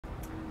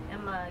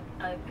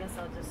I guess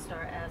I'll just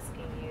start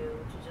asking you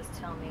to just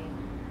tell me,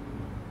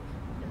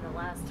 in the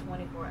last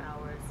 24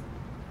 hours,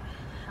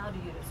 how do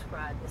you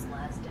describe this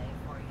last day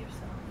for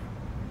yourself?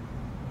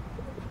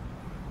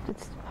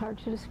 It's hard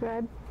to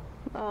describe.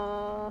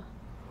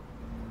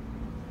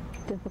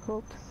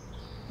 Difficult.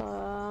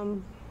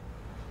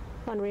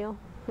 Unreal,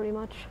 pretty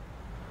much.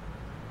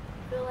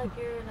 You feel like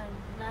you're in a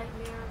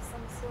nightmare of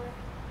some sort?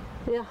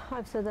 Yeah,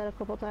 I've said that a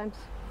couple times.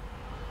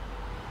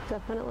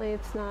 Definitely,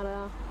 it's not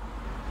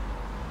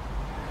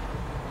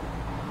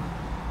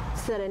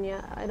set in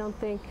yet. I don't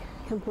think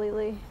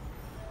completely.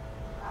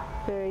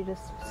 Very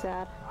just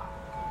sad.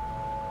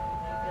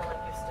 You feel like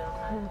you're still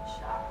kind of in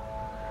shock?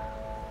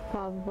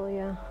 Probably,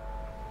 yeah.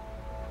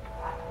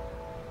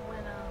 When,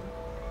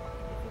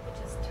 if you could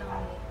just tell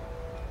me,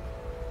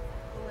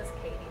 who was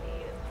Katie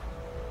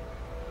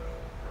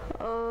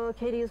to you?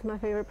 Katie is my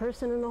favorite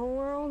person in the whole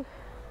world,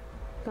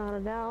 without a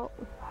doubt.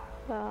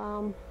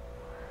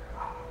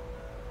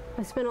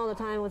 I spend all the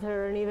time with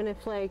her, and even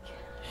if like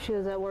she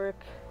was at work,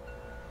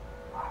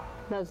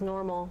 that's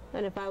normal.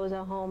 And if I was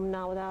at home,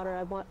 not without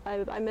her,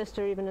 I missed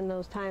her even in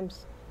those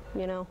times,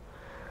 you know.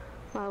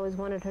 I always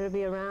wanted her to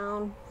be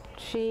around.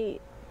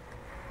 She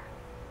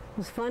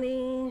was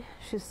funny,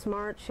 she's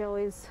smart, I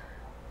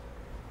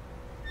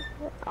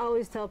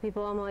always tell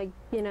people, I'm like,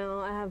 you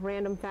know, I have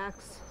random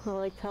facts I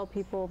like tell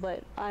people,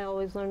 but I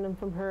always learn them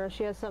from her.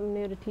 She has something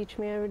new to teach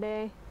me every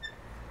day.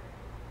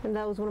 And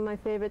that was one of my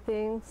favorite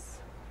things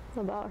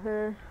about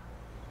her.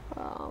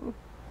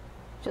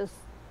 Just,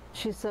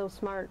 she's so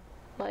smart.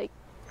 Like,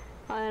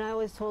 and I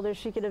always told her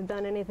she could have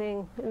done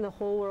anything in the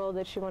whole world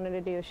that she wanted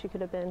to do. She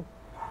could have been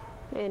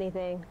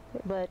anything,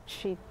 but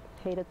she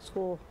hated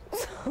school,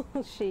 so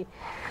she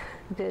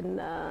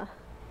didn't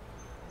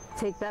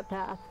take that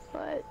path.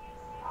 But,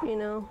 you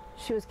know,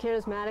 she was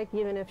charismatic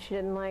even if she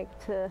didn't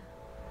like to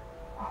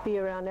be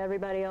around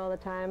everybody all the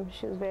time.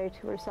 She was very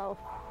to herself.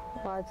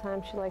 A lot of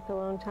times she liked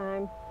alone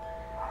time.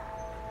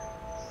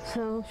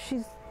 So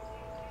she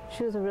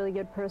was a really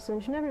good person.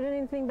 She never did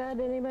anything bad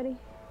to anybody.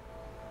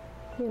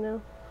 You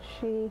know,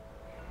 she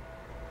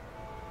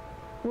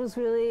was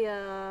really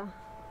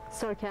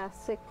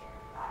sarcastic.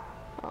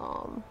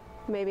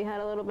 Maybe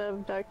had a little bit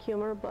of dark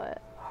humor,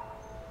 but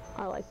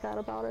I like that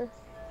about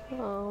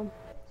her.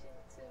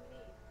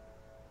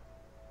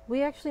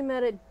 We actually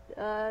met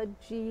at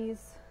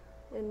G's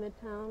in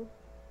Midtown.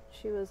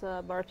 She was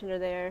a bartender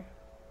there,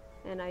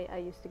 and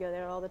I used to go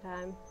there all the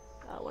time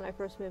when I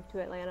first moved to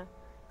Atlanta,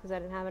 because I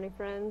didn't have any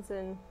friends,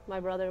 and my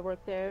brother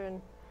worked there,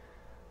 and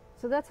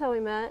so that's how we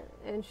met.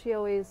 And she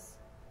always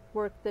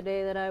worked the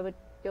day that I would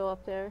go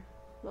up there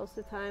most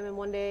of the time. And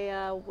one day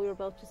we were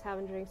both just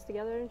having drinks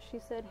together, and she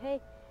said, hey,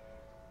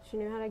 she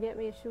knew how to get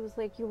me. She was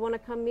like, you want to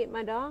come meet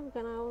my dog?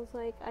 And I was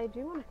like, I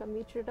do want to come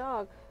meet your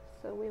dog.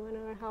 So we went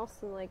to her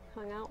house and like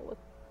hung out with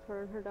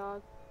her and her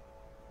dog.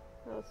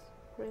 That was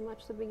pretty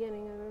much the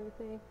beginning of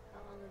everything.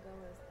 How long ago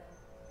was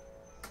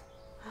that?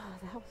 Oh,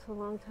 that was a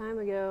long time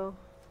ago.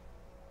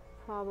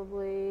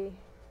 Probably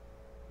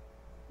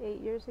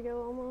 8 years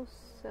ago,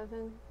 almost 7.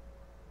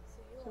 So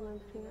you all been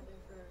together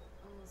for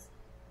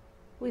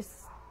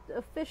almost...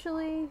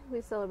 Officially,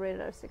 we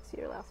celebrated our 6th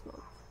year last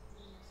month.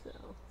 So 6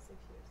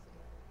 years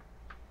together.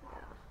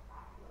 yeah.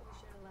 What was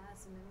your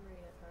last memory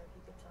of her? If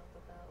you could talk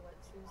about what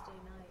Tuesday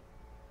night.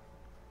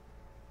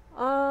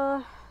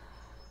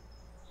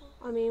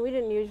 I mean,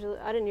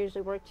 I didn't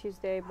usually work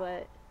Tuesday,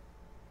 but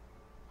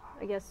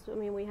I guess, I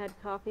mean, we had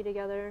coffee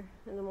together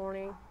in the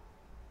morning,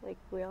 like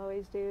we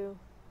always do,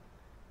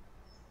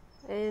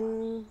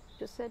 and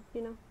just said,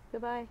 you know,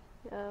 goodbye,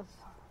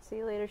 see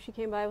you later. She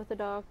came by with the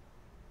dog,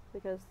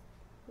 because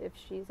if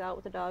she's out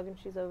with the dog and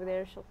she's over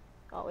there, she'll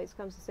always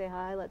comes to say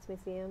hi, lets me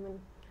see him,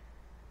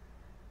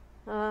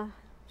 and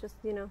just,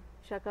 you know,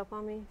 check up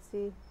on me,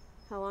 see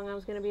how long I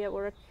was going to be at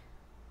work.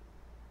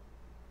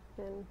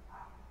 And,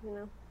 you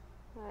know,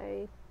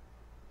 I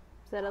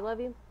said I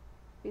love you,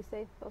 be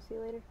safe, I'll see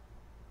you later.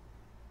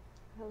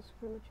 That was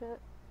pretty much it.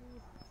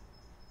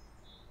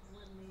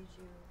 What made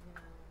you, you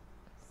know,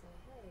 say,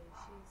 hey,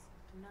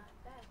 she's not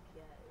back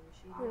yet, or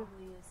she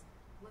normally is?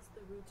 What's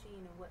the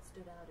routine, and what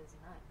stood out as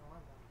not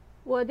normal?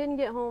 Well, I didn't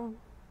get home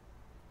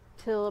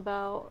till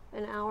about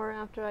an hour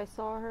after I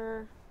saw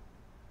her,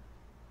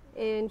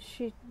 and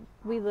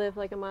we live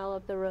like a mile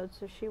up the road,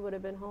 so she would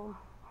have been home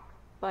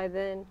by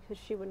then,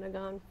 because she wouldn't have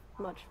gone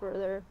much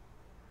further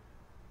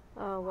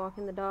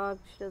walking the dog.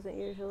 She doesn't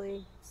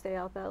usually stay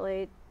out that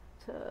late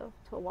to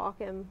walk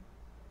him.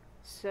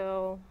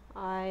 So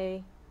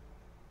and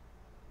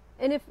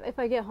if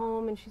I get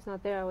home and she's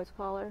not there, I always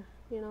call her,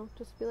 you know,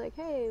 just be like,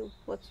 hey,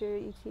 what's your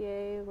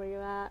ETA, where you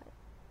at,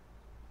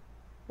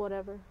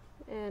 whatever.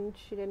 And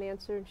she didn't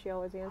answer, and she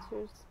always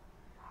answers.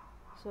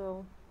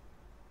 So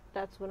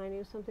that's when I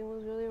knew something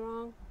was really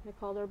wrong. I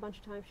called her a bunch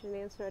of times, she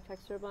didn't answer. I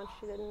texted her a bunch,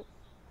 she didn't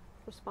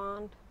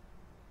respond.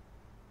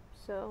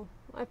 So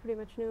I pretty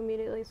much knew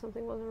immediately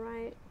something wasn't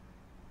right.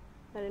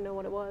 I didn't know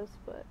what it was,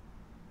 but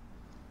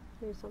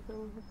I knew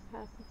something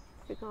had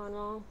gone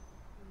wrong.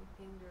 You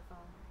pinged your phone.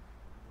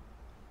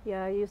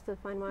 Yeah, I used to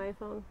find my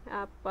iPhone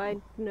app. I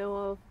know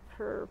of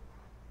her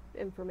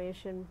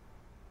information.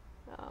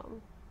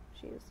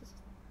 She was just,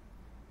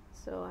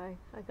 so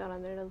I got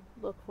on there to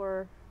look for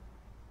her,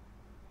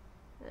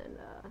 and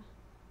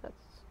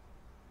that's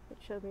it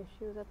showed me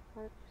she was at the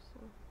park. So.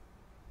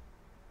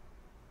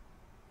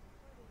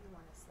 What do you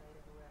want to say to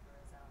whoever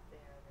is out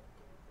there that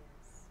did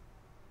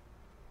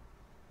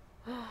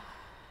this?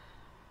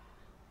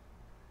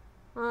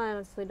 I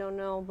honestly don't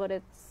know, but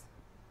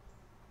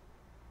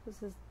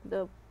this is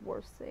the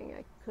worst thing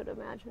I could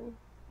imagine.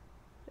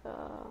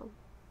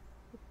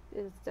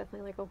 It's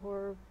definitely like a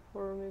horror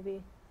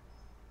movie,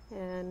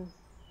 and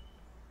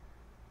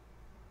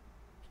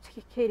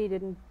Katie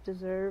didn't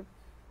deserve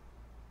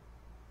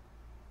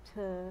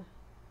to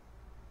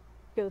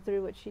go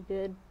through what she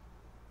did.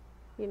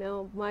 You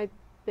know, my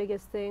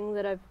biggest thing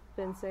that I've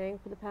been saying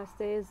for the past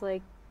days,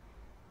 like,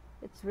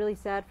 it's really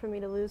sad for me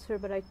to lose her,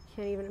 but I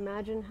can't even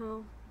imagine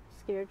how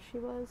scared she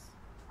was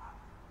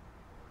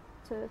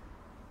for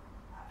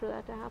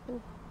that to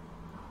happen.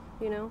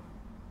 You know,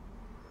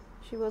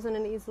 she wasn't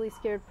an easily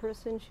scared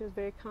person. She was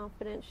very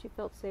confident. She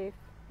felt safe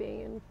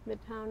being in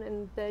Midtown,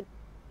 and that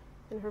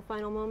in her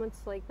final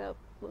moments, like, that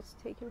was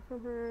taken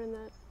from her, and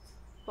that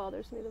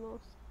bothers me the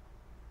most.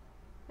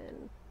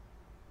 And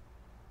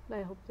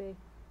I hope they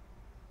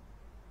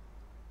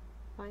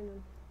find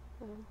them.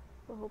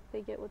 I hope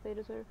they get what they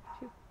deserve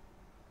too.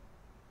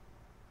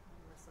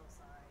 We're so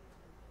sorry.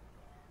 And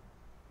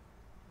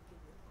I'll give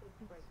you a quick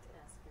break to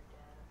ask your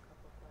dad a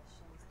couple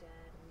questions.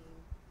 Dad, I mean,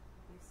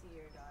 you see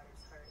your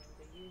daughter's hurting,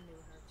 but you knew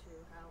her too.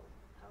 How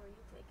are you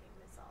taking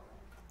this all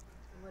in?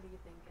 And what are you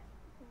thinking?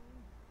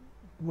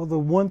 Well, the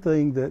one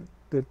thing that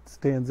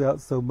stands out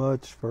so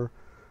much for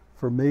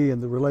me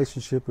and the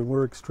relationship, and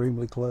we're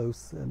extremely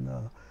close, and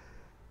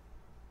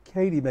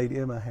Katie made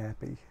Emma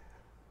happy.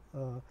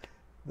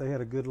 They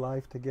had a good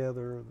life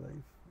together.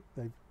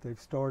 They've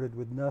started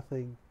with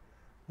nothing.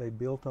 They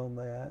built on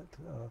that.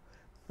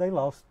 They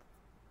lost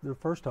their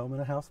first home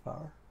in a house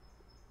fire,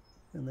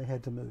 and they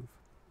had to move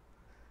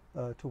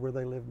to where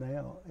they live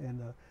now.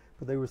 And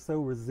but they were so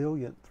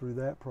resilient through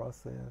that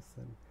process.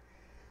 And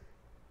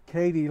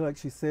Katie, like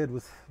she said,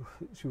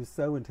 she was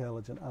so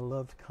intelligent. I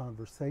loved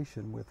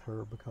conversation with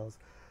her because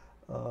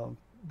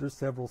there's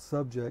several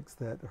subjects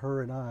that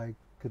her and I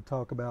could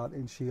talk about,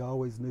 and she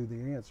always knew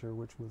the answer,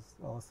 which was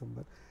awesome.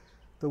 But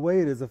the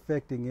way it is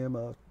affecting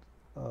Emma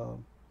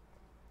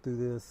through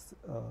this,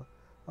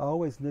 I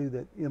always knew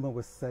that Emma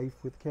was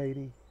safe with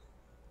Katie,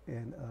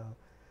 and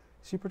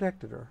she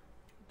protected her.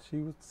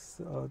 She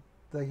was.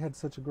 They had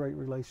such a great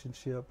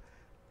relationship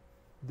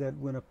that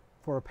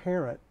for a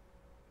parent,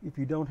 if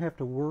you don't have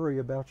to worry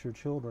about your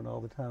children all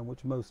the time,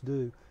 which most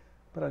do,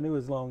 but I knew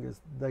as long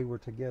as they were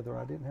together,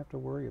 I didn't have to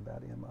worry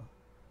about Emma.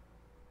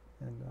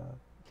 And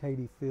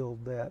Katie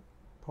filled that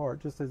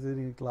part, just as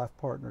any life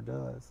partner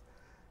does,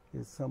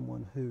 is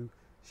someone who,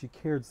 she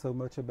cared so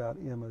much about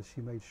Emma,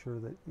 she made sure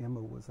that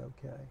Emma was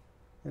okay.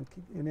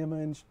 And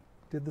Emma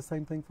did the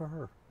same thing for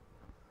her.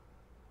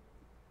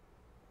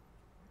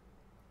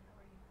 How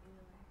are you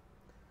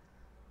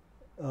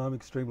feeling? I'm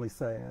extremely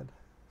sad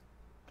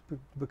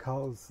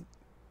because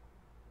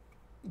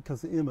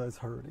Emma is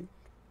hurting.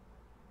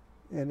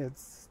 And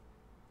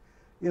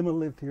Emma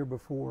lived here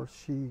before.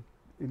 She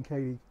and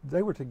Katie,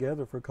 they were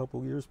together for a couple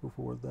of years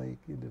before they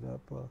ended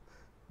up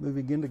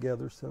moving in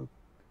together. So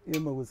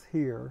Emma was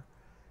here,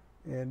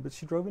 but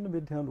she drove into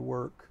Midtown to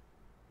work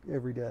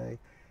every day.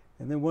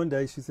 And then one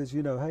day she says,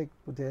 hey,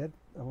 well, Dad,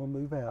 I'm going to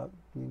move out.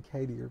 Me and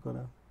Katie are going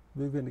to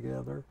move in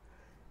together.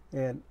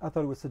 And I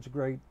thought it was such a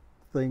great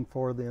thing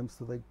for them,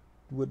 so they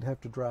wouldn't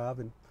have to drive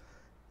and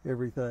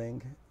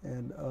everything.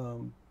 And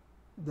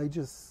I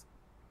just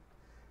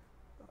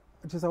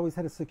always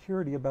had a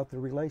security about the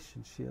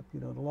relationship.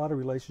 In a lot of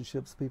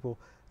relationships, people,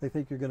 they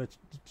think you're going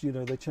to,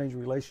 they change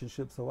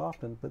relationships so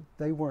often, but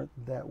they weren't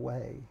that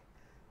way.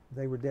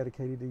 They were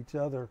dedicated to each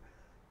other.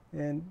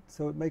 And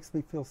so it makes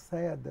me feel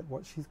sad that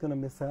what she's going to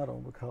miss out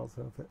on because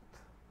of it.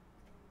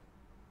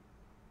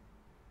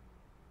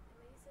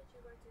 And you said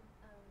you worked in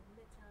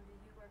Midtown. Did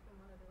you work in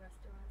one of the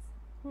restaurants?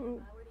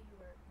 Where do you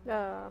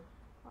work?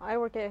 I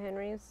work at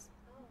Henry's.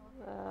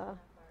 Oh, okay.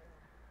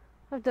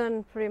 I've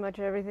done pretty much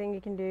everything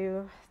you can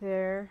do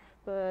there,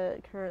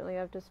 but currently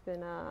I've just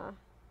been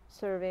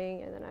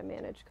serving, and then I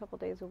manage a couple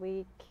days a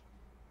week,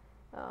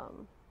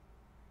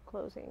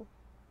 closing.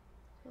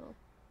 So.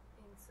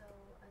 And so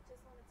I just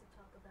wanted to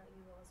talk about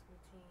you all's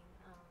routine,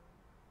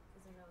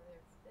 because I know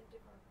there's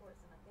different reports,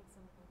 and I think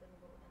some of them have been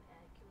a little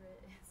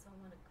inaccurate, so I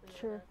want to clear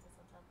Sure. it up since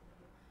I'm talking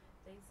to you.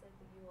 They said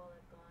that you all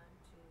had gone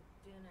to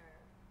dinner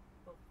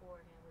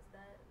beforehand. Was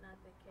that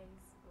not the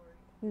case? Or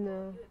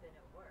No. you had been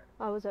at work?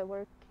 I was at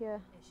work, yeah.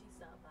 And she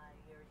stopped by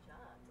your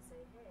job to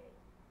say hey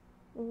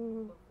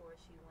before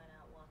she went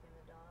out walking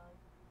the dog?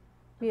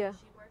 Yeah. Did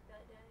she work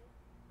that day?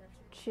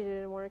 She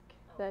didn't work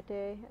that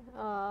day.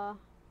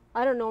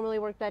 I don't normally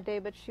work that day,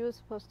 but she was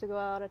supposed to go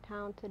out of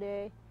town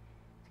today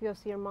to go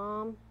see her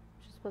mom.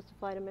 She's supposed to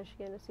fly to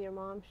Michigan to see her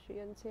mom. She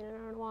hadn't seen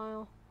her in a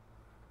while.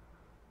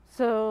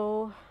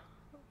 So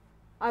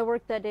I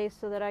worked that day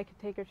so that I could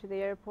take her to the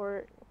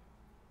airport.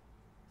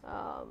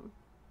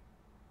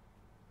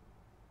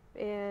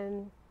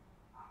 And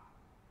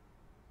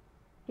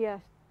yeah,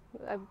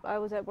 I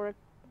was at work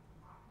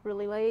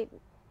really late.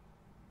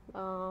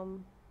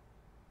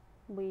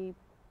 We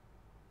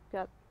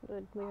got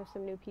we have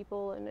some new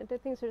people, and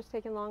things are just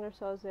taking longer.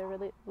 So I was there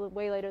really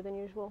way later than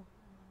usual.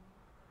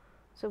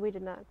 So we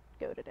did not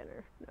go to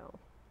dinner. No.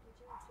 Did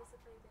you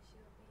anticipate that she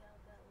would be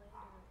out that late,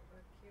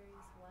 or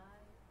curious why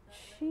that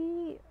late?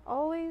 She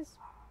always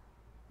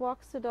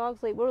walks the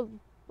dogs late.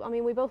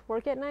 We both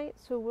work at night,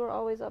 so we're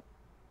always up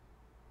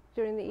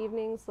during the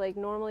evenings. Like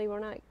normally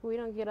we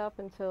don't get up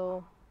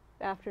until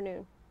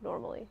afternoon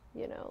normally,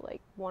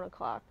 like 1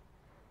 o'clock.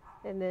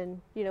 And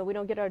then, we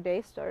don't get our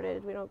day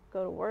started. We don't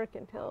go to work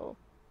until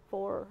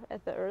 4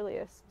 at the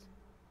earliest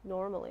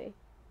normally.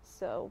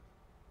 So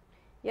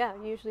yeah,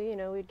 usually,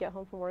 we'd get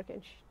home from work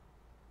and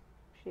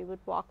she would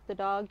walk the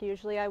dog.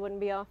 Usually I wouldn't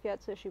be off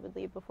yet, so she would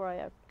leave before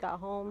I got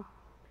home.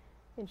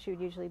 And she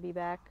would usually be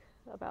back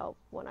about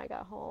when I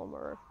got home,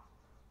 or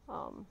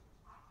a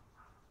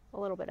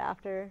little bit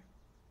after.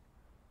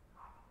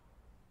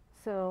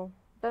 So,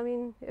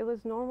 it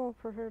was normal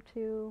for her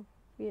to,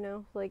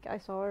 like I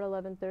saw her at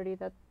 11:30.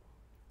 That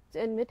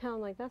in Midtown,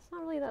 like that's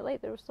not really that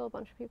late. There was still a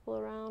bunch of people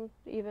around.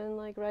 Even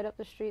like right up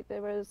the street,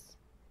 there was,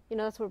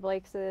 that's where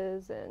Blake's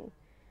is, and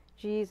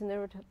G's, and there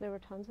were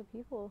tons of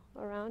people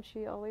around.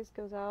 She always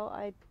goes out.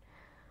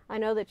 I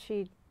know that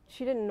she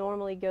didn't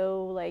normally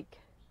go like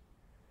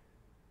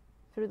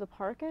through the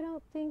park, I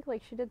don't think.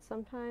 Like she did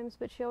sometimes,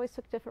 but she always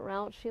took different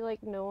routes. She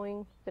liked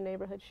knowing the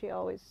neighborhood. She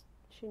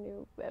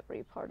knew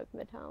every part of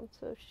Midtown,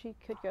 so she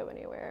could go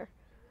anywhere.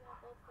 You all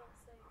both felt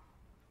safe?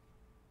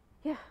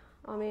 Yeah,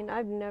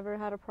 I've never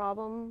had a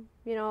problem.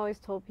 I always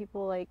told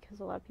people, like,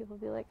 because a lot of people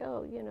be like,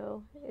 oh,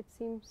 it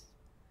seems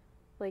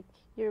like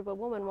you're a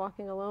woman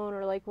walking alone,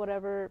 or like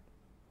whatever.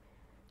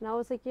 And I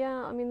was like,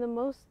 yeah, the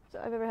most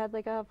I've ever had,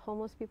 like, I have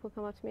homeless people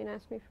come up to me and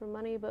ask me for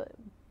money, but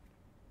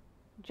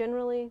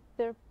generally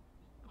they're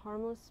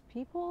harmless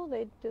people.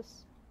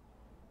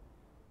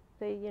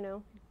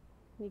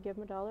 You give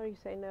them $1, you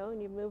say no,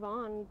 and you move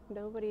on.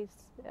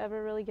 Nobody's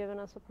ever really given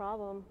us a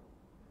problem,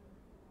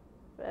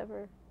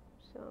 ever.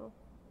 So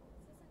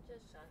This isn't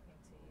just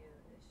shocking to you,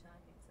 it's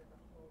shocking to the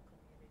whole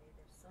community.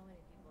 There's so many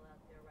people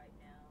out there right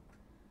now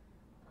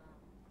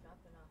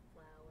dropping off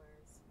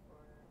flowers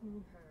for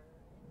her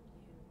and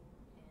you,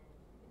 and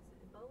is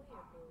it Bowie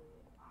or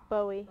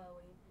Bowie?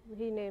 Bowie.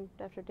 He named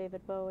after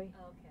David Bowie.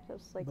 Oh, okay. So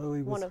it's like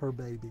Bowie was one of her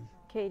baby.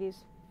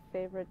 Katie's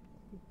favorite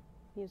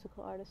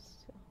musical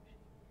artists. So. They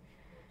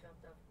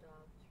dropped off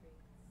dog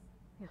treats,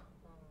 Yeah.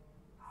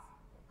 phones, a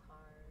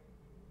card,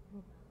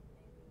 naming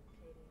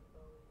Katie and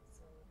Bowie.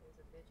 So there's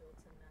a vigil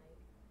tonight.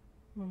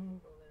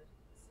 People are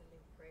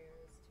sending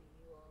prayers to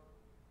you all.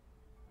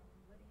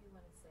 What do you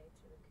want to say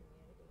to the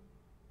community?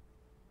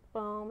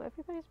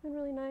 Everybody's been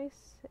really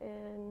nice,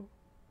 and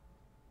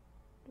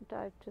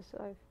I'm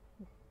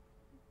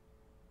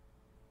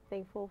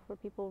thankful for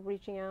people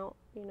reaching out.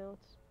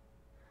 It's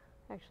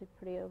actually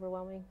pretty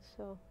overwhelming.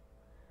 So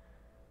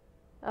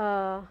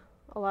a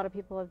lot of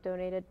people have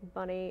donated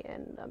money,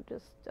 and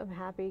I'm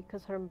happy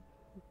because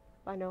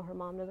I know her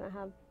mom doesn't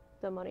have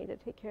the money to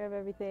take care of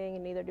everything,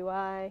 and neither do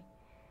I.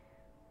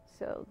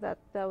 So that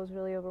was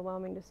really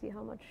overwhelming to see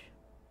how much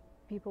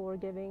people were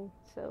giving.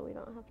 So we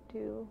don't have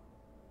to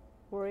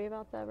worry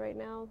about that right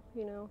now.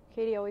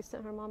 Katie always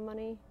sent her mom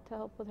money to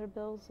help with her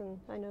bills, and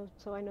I know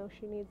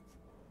she needs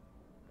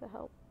the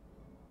help.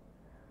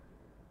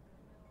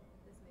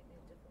 This may be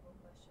a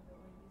difficult question, but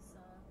when you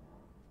saw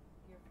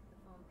the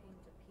phone ping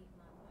to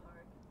Piedmont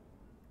Park,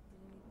 did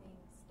anything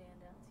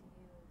stand out to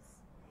you as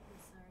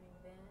concerning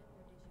then,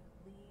 or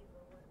did you leave,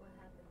 or what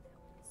happened then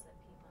when you said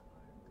Piedmont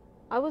Park?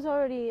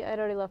 I'd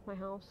already left my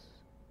house,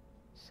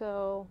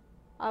 so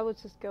I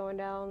was just going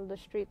down the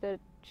street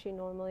that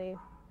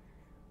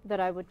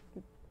I would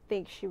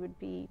think she would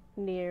be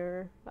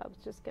near. I was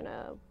just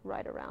gonna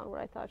ride around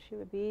where I thought she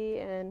would be,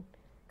 and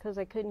because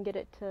I couldn't get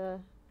it to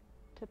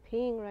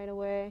ping right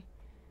away,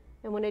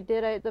 and when it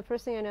did, the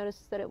first thing I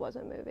noticed is that it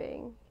wasn't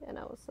moving, and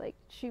I was like,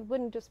 she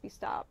wouldn't just be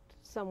stopped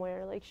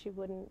somewhere, like she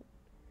wouldn't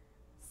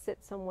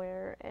sit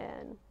somewhere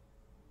and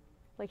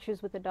like she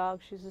was with the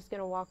dog, she's just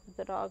gonna walk with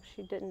the dog.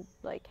 She didn't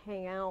like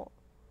hang out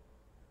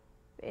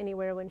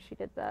anywhere when she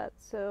did that.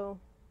 So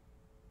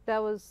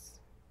that was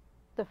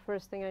the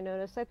first thing I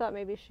noticed. I thought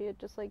maybe she had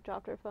just like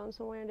dropped her phone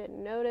somewhere and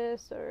didn't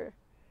notice, or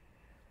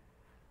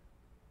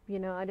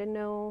I didn't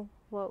know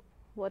what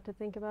to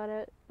think about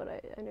it, but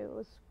I knew it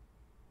was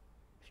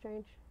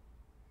strange.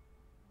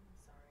 I'm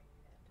sorry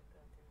you had to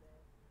go through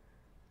that.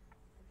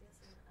 I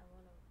guess I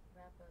want to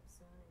wrap up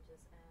soon and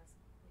just ask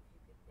if you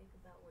could think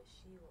about what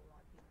she would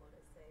want people to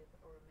say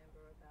or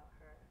remember about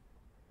her.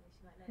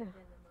 She might not have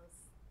been the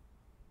most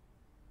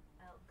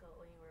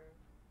outgoing or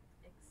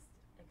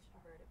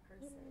extroverted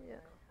person,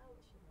 but how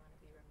would she want to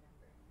be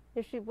remembered?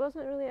 Yeah, she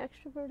wasn't really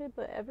extroverted,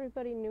 but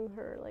everybody knew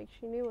her. Like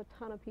she knew a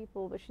ton of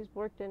people, but she's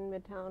worked in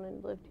Midtown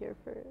and lived there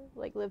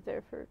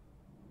for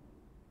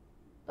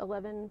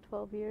 11,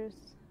 12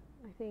 years,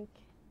 I think.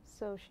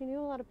 So she knew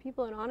a lot of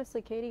people, and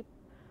honestly, Katie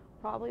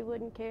probably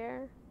wouldn't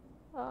care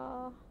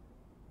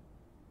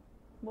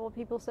what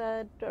people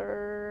said,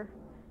 or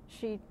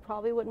she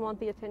probably wouldn't want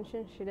the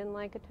attention. She didn't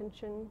like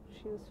attention.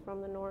 She was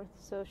from the north,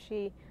 so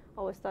she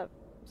always thought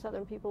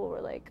southern people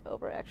were like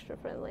over extra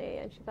friendly,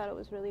 and she thought it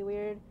was really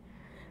weird.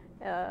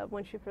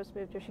 When she first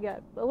moved here, she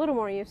got a little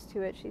more used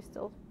to it. She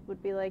still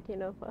would be like,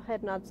 a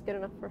head nod's good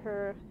enough for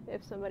her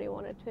if somebody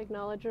wanted to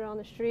acknowledge her on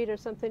the street or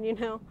something.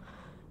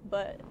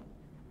 But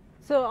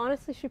so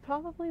honestly, she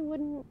probably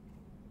wouldn't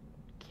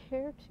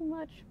care too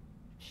much.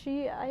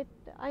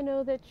 I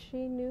know that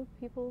she knew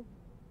people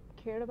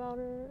cared about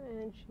her,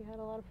 and she had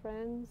a lot of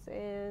friends,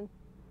 and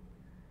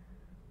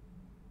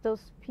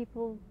those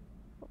people,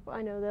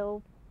 I know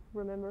they'll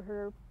remember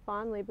her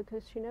fondly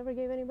because she never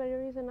gave anybody a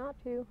reason not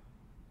to.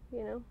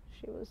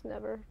 She was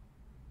never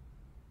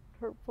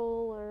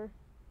hurtful or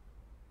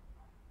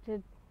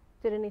did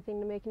anything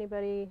to make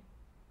anybody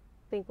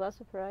think less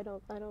of her. I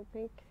don't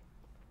think.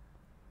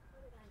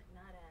 What did I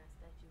not ask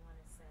that you want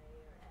to say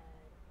or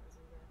add as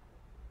a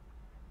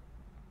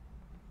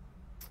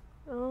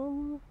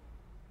reference?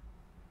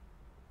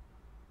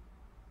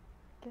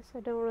 Guess I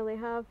don't really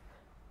have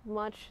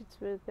much. It's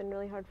been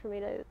really hard for me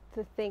to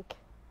think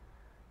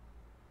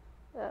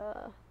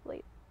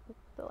late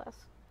the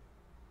last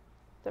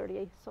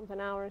 30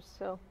 something hours.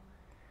 So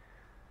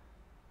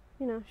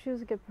she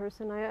was a good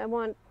person. I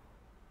want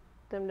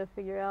them to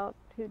figure out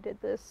who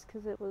did this,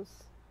 because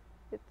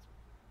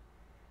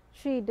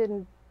she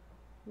didn't,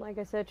 like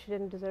I said, she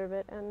didn't deserve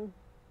it, and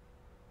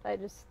I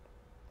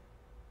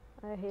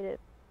hate it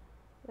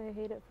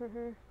for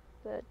her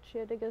that she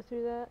had to go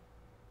through that.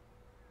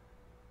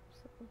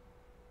 So.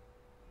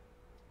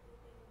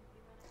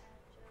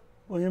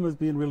 Well, Emma's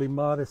being really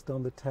modest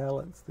on the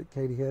talents that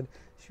Katie had.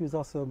 She was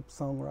also a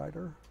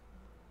songwriter,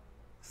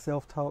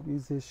 self-taught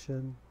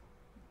musician,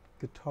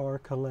 guitar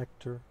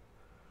collector,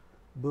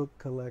 book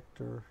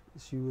collector.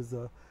 She was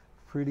a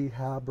pretty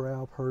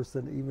highbrow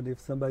person. Even if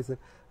somebody said,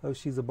 oh,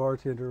 she's a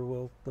bartender,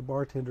 well, the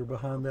bartender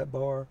behind that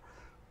bar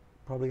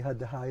probably had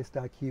the highest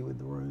IQ in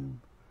the room.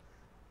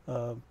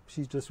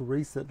 She just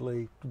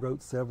recently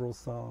wrote several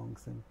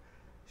songs, and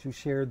she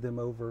shared them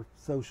over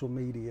social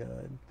media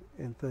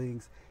and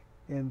things,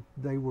 and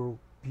they were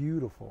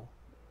beautiful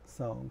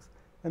songs,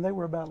 and they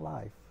were about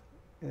life.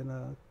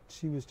 And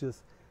she was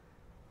just,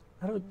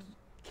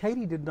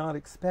 Katie did not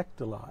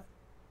expect a lot.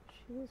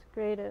 She was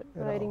great at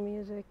writing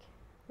music,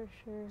 for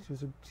sure.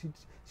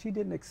 She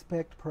didn't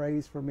expect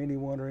praise from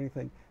anyone or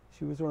anything.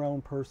 She was her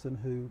own person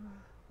who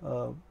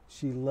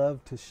she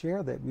loved to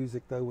share that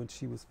music, though, when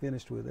she was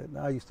finished with it. And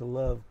I used to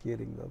love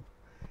getting them.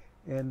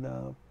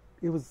 And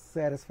it was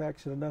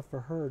satisfaction enough for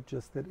her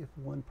just that if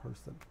one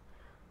person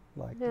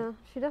liked it. Yeah,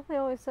 she definitely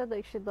always said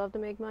like she'd love to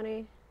make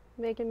money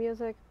making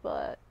music,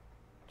 but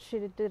she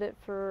did it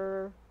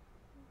for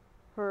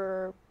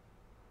her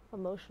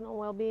emotional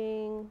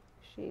well-being.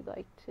 She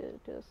liked to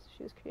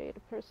she was a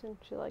creative person.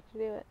 She liked to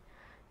do it.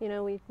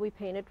 We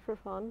painted for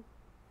fun.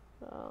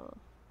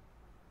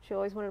 She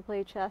always wanted to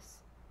play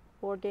chess,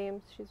 board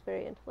games. She's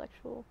very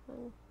intellectual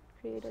and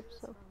creative. She was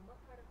So from what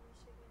part of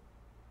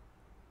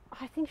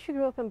Michigan? I think she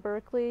grew up in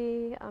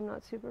Berkeley. I'm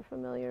not super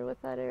familiar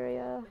with that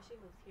area. But she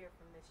moved here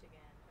from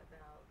Michigan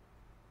about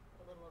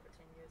a little over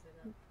 10 years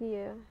ago.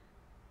 Yeah.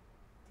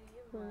 Do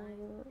you mind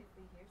if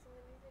we hear some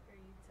of the music, or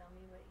you tell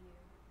me what you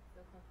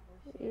feel comfortable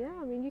sharing? Yeah,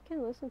 I mean, you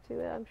can listen to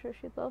it. I'm sure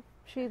she'd love.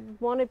 She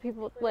wanted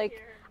people,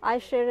 like, I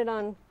shared it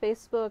on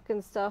Facebook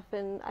and stuff,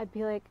 and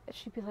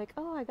she'd be like,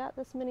 oh, I got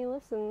this many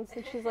listens,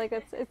 and she's like,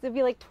 it'd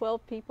be like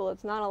 12 people.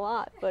 It's not a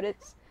lot, but it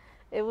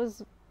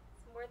was.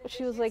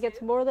 She was like,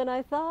 it's more than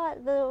I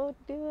thought that would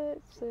do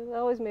it. So it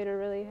always made her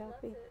really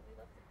happy. We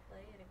love to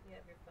play it if you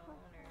have your phone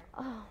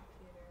or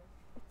computer.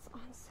 It's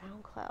on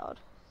SoundCloud,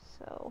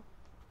 so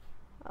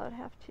I would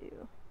have to.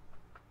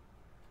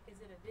 Is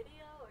it a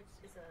video or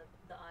just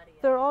the audio?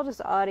 They're all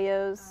just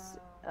audios.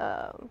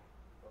 Well,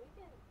 we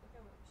can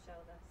show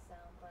the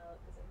SoundCloud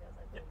because it has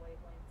like the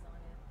wavelengths on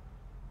it.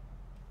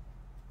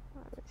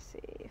 Let me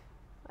see.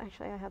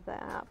 Actually, I have the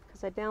app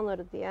because I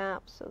downloaded the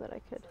app so that I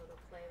could So it'll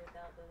play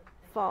without the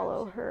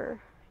follow interruption. her.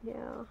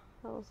 Yeah,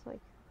 I was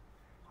like,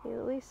 you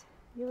at least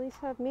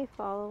have me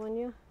following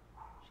you.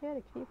 She had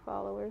a few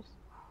followers.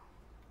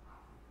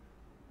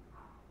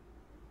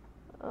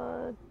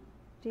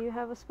 Do you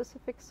have a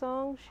specific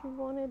song she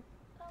wanted?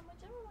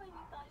 Whichever one you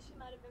thought she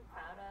might have been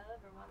proud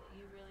of, or one that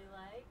you really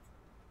liked.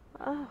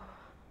 Oh,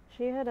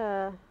 she had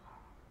a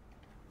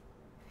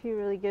few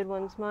really good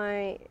ones.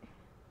 Let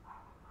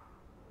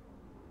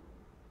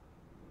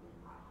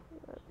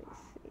me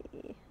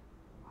see.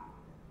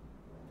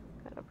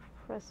 Gotta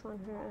press on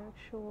her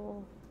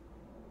actual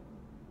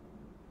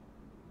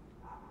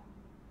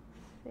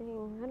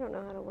thing. I don't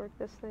know how to work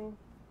this thing.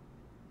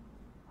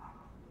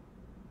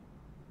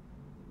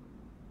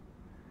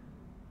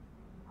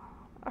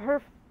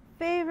 Her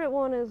favorite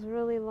one is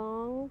really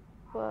long,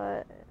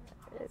 but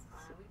That's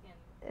fine. We can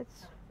it's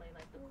kind of play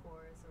like the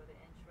chorus or the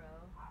intro.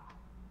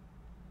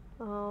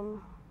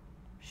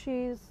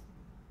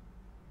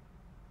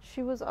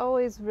 she was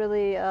always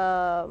really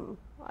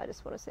I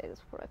just want to say this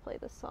before I play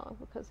this song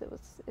because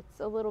it's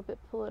a little bit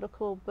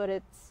political, but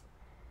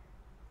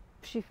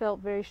she felt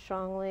very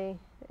strongly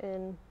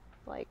in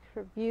like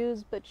her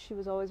views, but she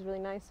was always really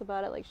nice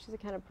about it. Like she's the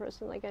kind of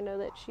person, like I know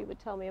that she would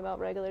tell me about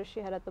regulars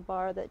she had at the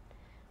bar that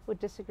would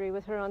disagree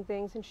with her on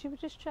things, and she would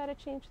just try to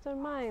change their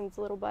minds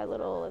little by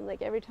little. And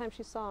like every time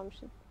she saw them,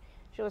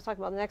 she always talked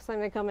about the next time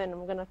they come in,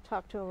 I'm going to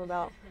talk to them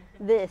about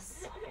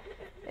this.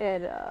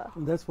 And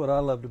that's what I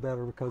loved about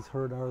her, because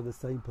her and I are the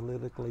same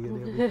politically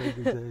and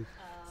everything we do.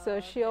 so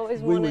she always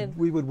wanted.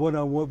 We would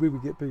one-on-one. We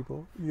would get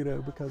people,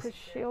 because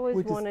she always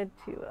wanted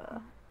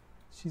to.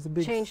 She's a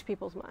big change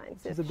people's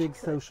minds. She's a big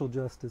social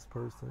justice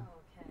person.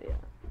 Okay. Yeah.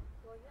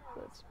 Well, yeah.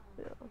 That's,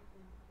 yeah. You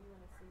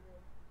want to see the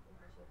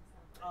image of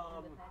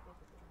the package if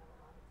we don't have a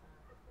lot of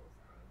time for full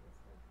screen and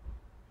stuff.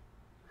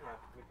 Yeah,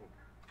 we can.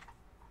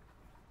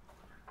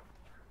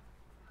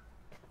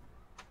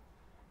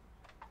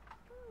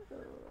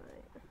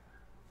 Alright.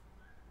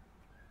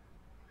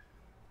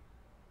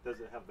 Does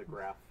it have the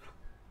graph?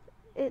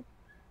 It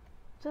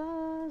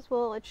does.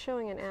 Well, it's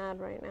showing an ad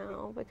right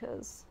now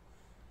because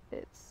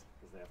it's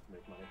Because they have to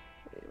make money.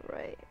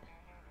 right.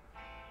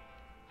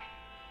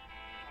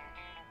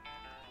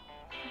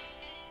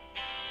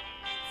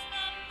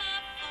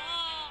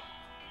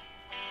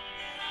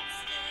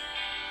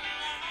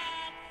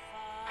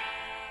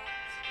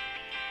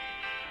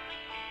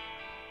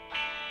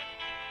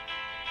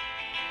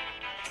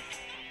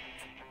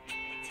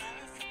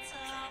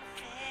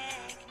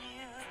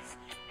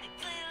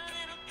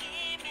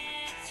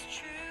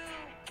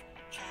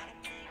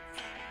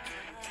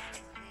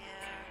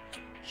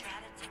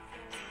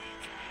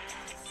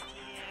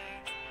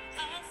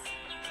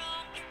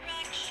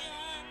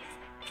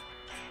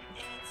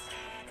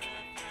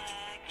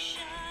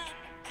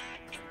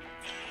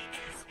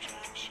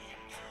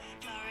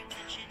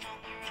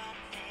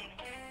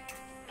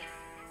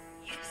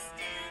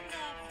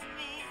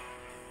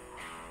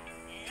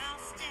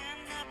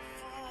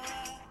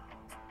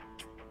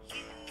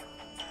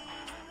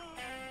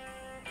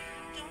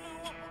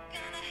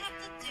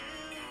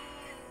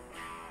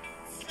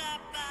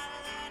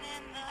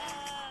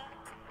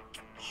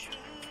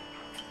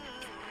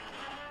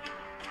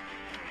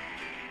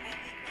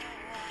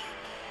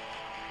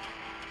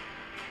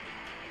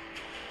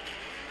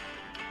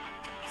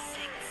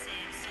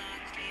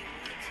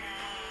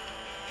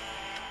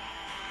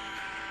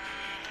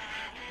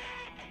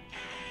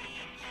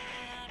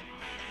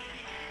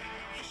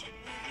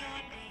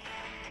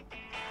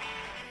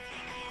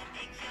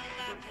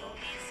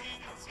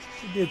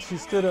 She did. She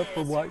stood up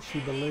for what she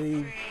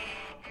believed,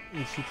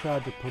 and she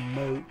tried to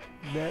promote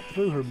that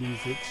through her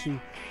music. She,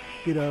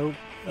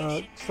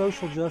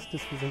 social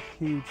justice was a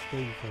huge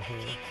thing for her.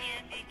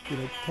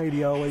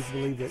 Katie always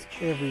believed that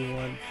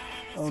everyone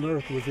on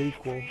earth was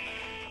equal,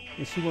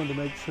 and she wanted to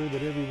make sure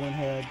that everyone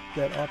had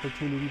that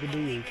opportunity to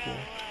be equal.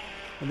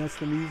 And that's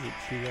the music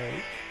she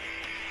wrote,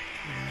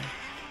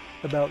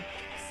 about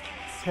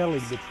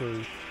telling the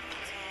truth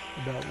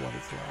about what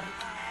it's like,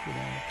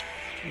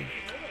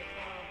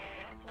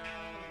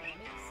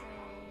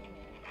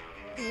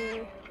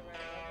 And,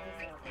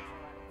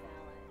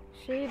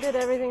 she did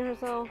everything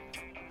herself.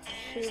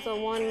 She's a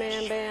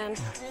one-man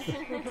band.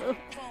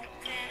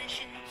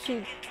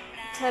 She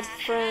had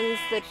friends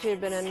that she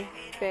had been in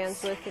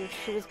bands with, and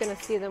she was going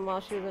to see them while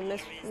she was in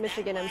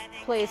Michigan and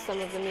play some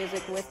of the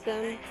music with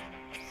them.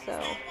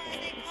 So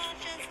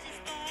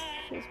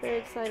she was very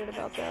excited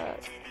about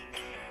that.